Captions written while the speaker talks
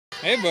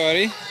Hey,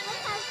 buddy.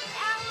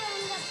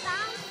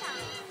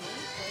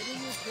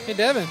 Hey,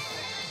 Devin.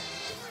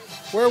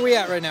 Where are we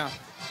at right now?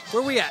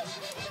 Where are we at?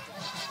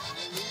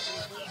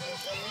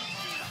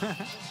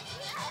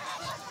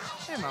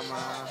 Hey,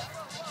 Mama.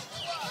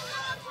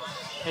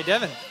 Hey,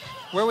 Devin.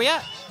 Where are we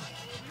at?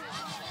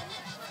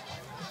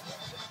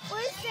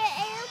 Where's the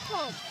air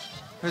pump?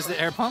 Where's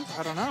the air pump?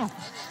 I don't know.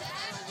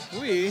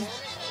 We are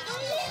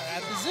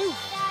at the zoo.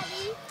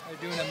 Daddy.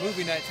 They're doing a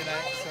movie night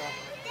tonight, so.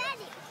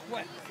 Daddy.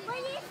 What? What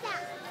is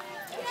that?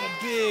 It's a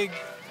big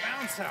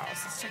bounce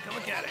house. Let's take a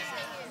look at it.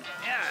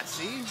 Yeah,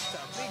 see? It's a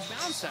big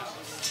bounce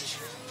house.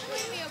 What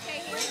is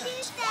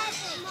that,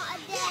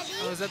 Daddy?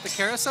 Oh, is that the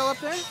carousel up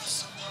there?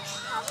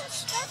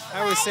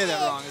 I always say that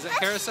wrong. Is that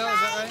carousel? Is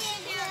that right?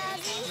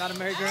 Not a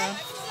merry-go-round?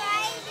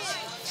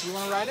 You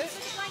want to ride it?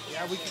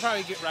 Yeah, we could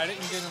probably ride it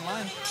and get in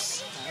line.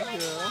 Hi,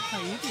 girl. How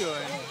you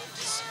doing?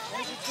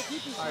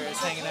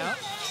 Aria's hanging out.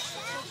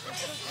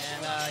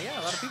 And, yeah,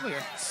 a lot of people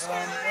here.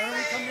 Why don't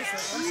we come this way?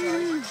 I'm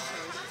sorry.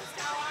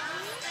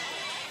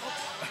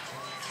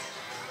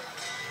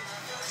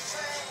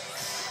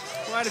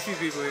 Quite a few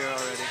people here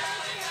already.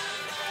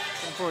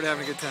 Looking forward to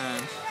having a good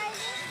time.